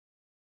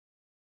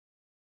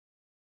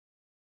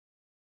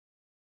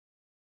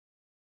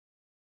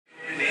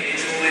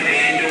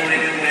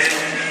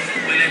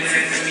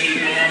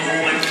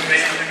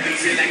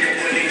shit like a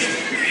police.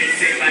 It's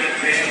saved by the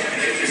bell.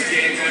 If you're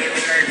scared, go to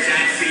church,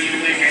 I see you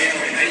in hell.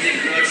 And your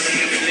girl,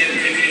 she a flip,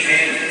 give me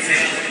head to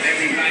tail.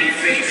 Everybody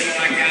fake, so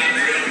I got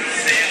real to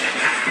sell.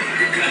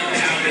 You come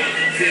out the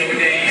field,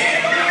 they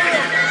have nothing.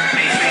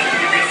 Ain't no,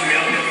 you can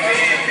smell the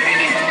fear. And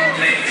they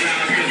play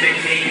clowns, cause they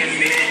can't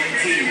admit it.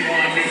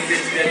 T1, this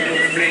is the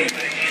new flavor.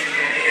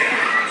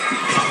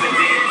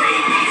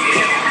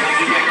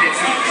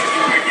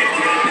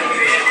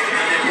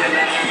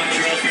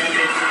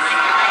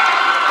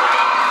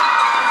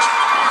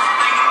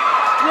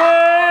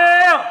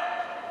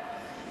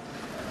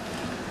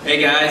 Hey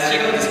guys,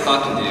 check out what this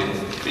clock can do.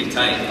 It's pretty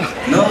tight.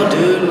 No,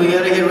 dude, we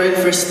gotta get ready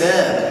for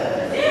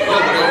step. No,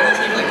 but it'll only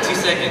take like 2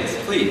 seconds.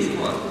 Please,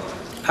 come on.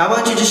 How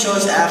about you just show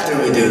us after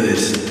we do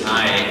this?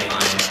 Alright,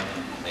 fine.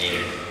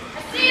 Later.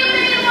 See you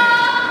later,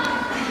 Mom!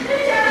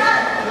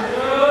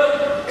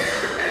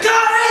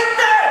 God ain't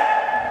there!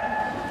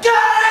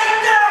 God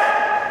ain't there!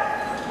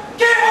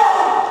 Get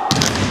home!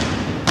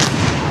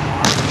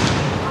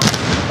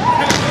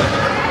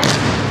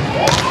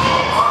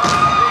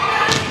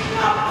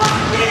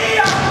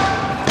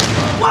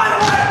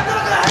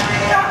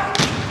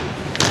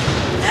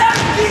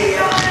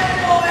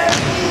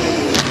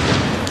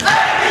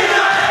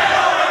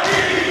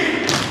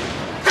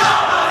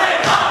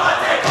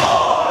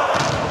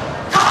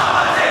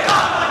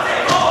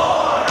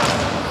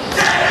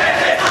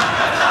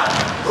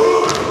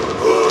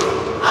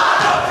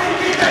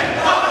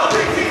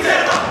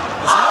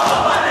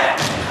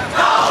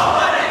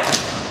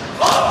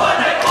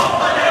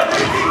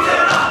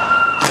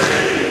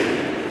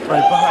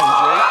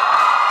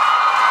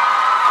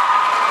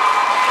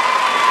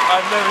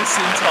 I've never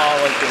seen tall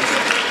like this.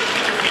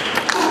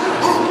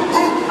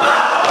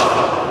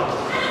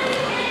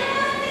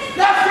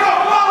 Let's go!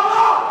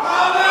 Bravo!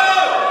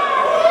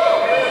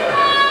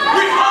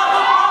 We have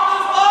the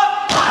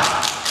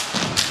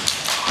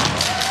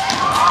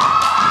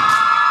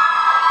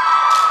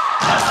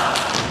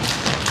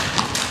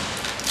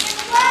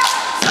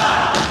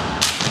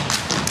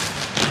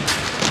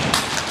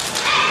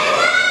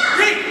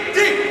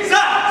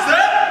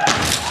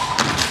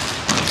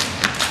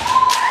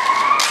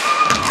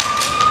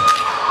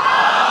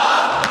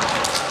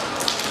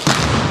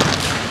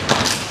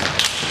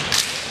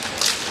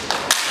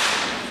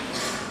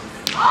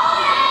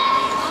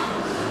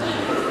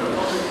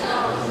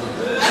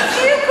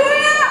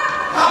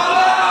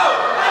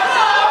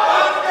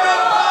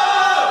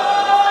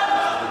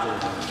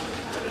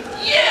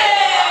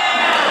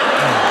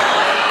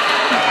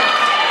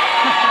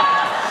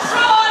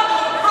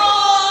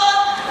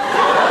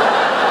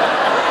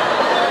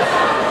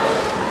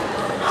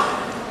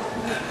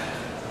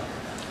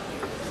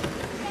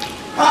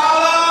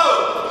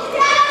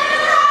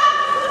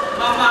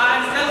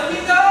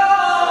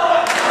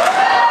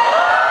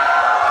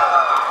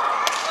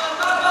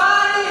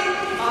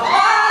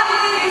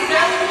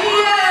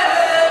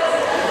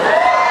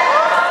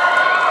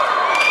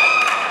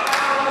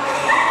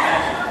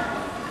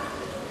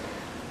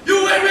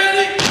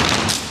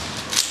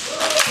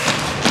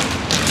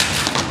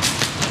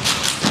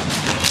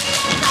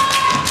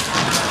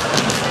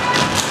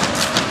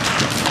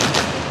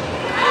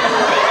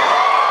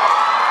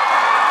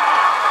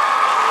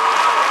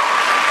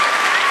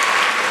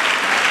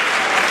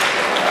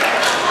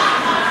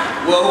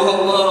Whoa, whoa,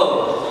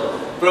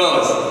 whoa.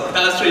 Bros,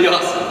 that was pretty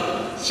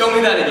awesome. Show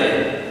me that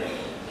again.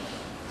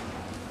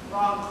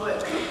 wrong clip.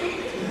 So,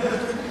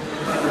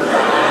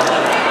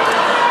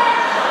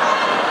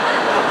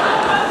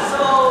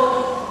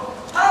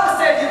 I would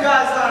say you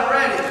guys aren't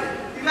ready.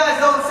 You guys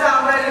don't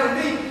sound ready to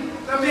me.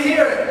 Let me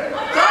hear it.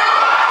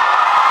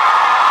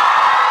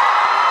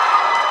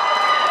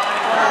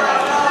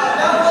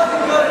 That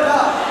wasn't good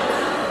enough.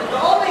 The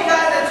only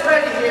guy that's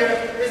ready here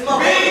is my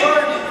boy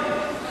Bernie.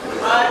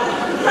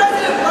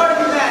 President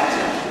Bernie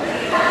Mansion.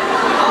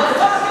 I was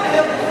talking to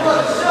him before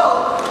the show,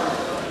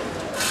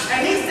 and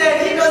he said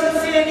he doesn't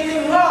see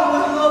anything wrong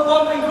with a little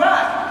bump and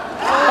grind.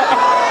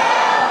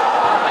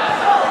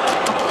 So,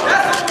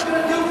 that's what we're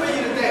going to do for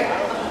you today.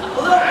 A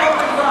little bump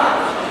and grind.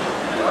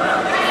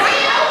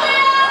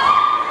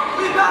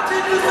 We about to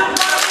do some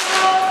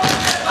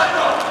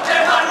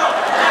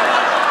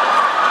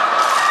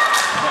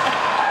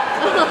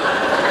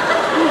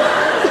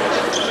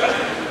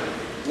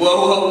Whoa,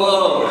 whoa,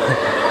 whoa.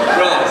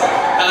 Bros,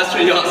 that was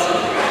pretty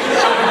awesome.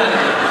 Show me that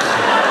again.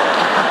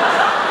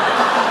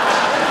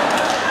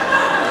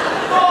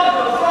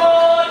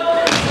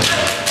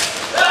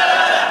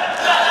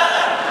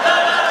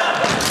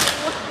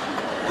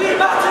 We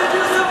about to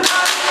do some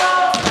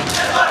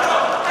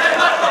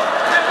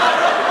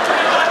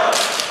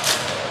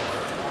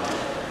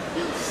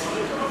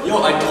Yo,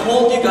 I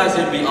told you guys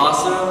it'd be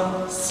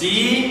awesome.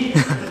 See?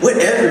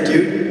 Whatever,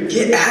 dude.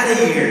 Get out of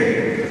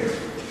here.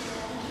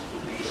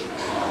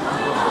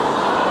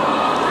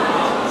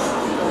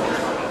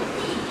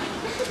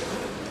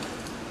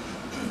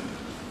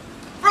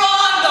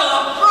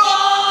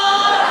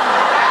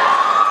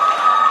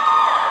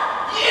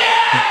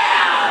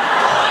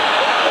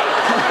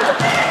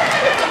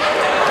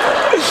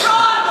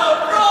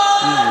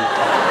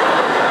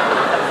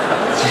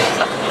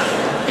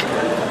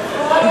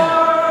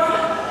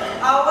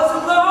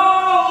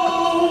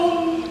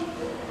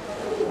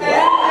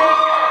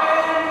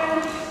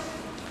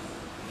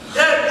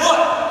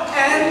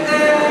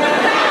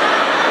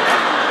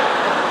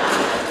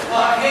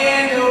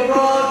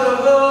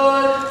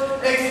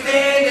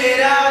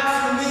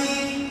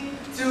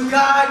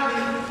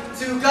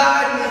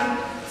 guide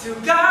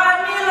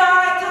me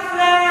like a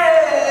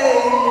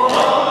flame.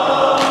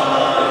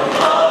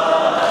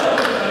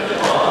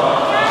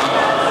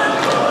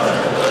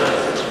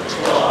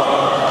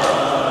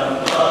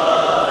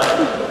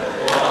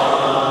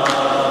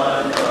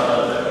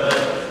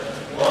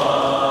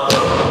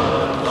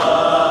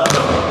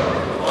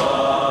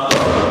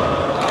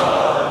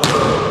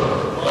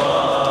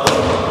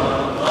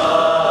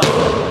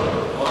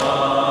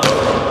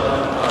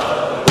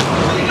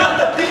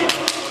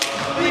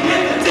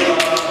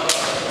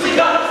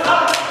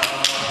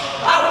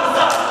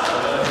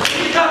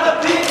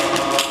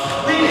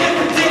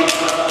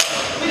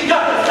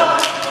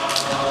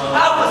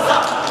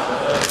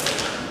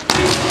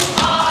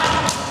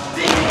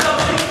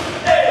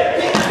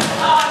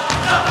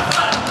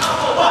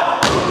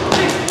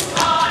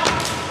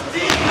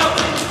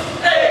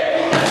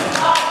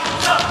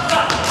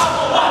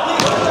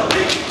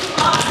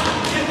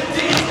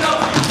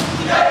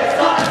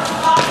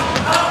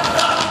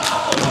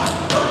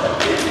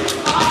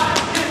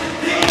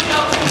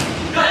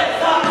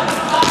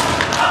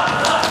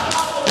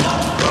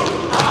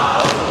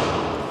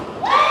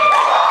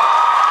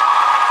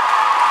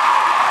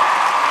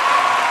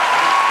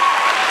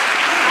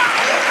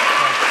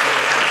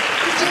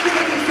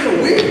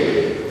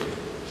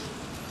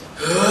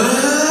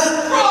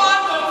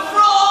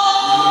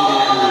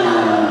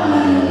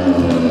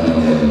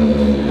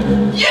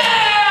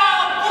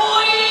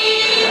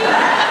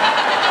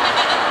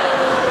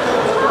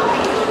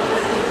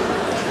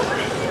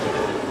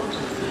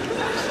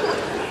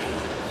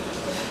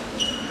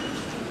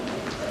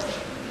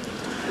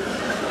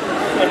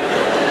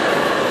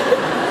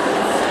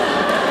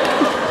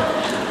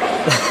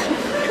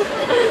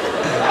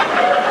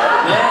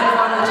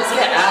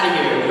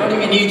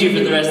 Need you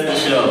for the rest of the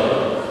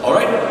show.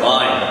 Alright,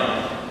 fine.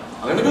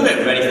 I'm gonna go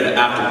get ready for the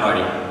after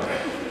party.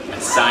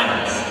 In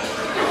silence.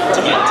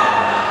 To get to